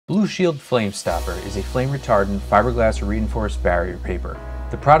Shield FlameStopR is a flame-retardant fiberglass reinforced barrier paper.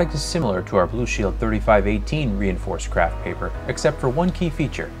 The product is similar to our Shield 3518 reinforced kraft paper, except for one key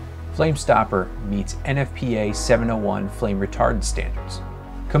feature. FlameStopR meets NFPA 701 flame retardant standards.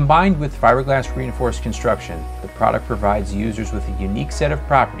 Combined with fiberglass reinforced construction, the product provides users with a unique set of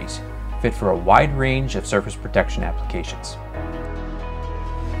properties fit for a wide range of surface protection applications.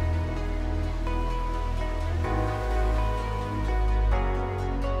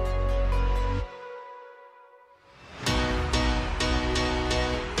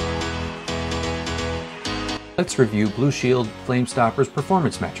 Let's review Shield FlameStopR's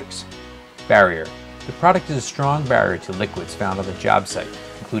performance metrics. Barrier. The product is a strong barrier to liquids found on the job site,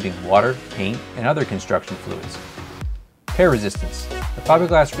 including water, paint, and other construction fluids. Tear resistance. The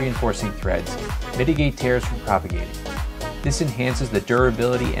fiberglass reinforcing threads mitigate tears from propagating. This enhances the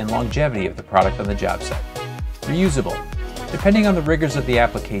durability and longevity of the product on the job site. Reusable. Depending on the rigors of the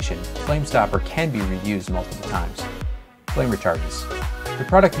application, FlameStopR can be reused multiple times. Flame retardants. The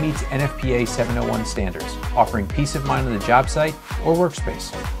product meets NFPA 701 standards, offering peace of mind on the job site or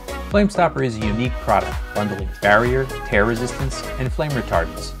workspace. FlameStopR is a unique product, bundling barrier, tear resistance, and flame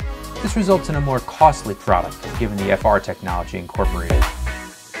retardants. This results in a more costly product, given the FR technology incorporated.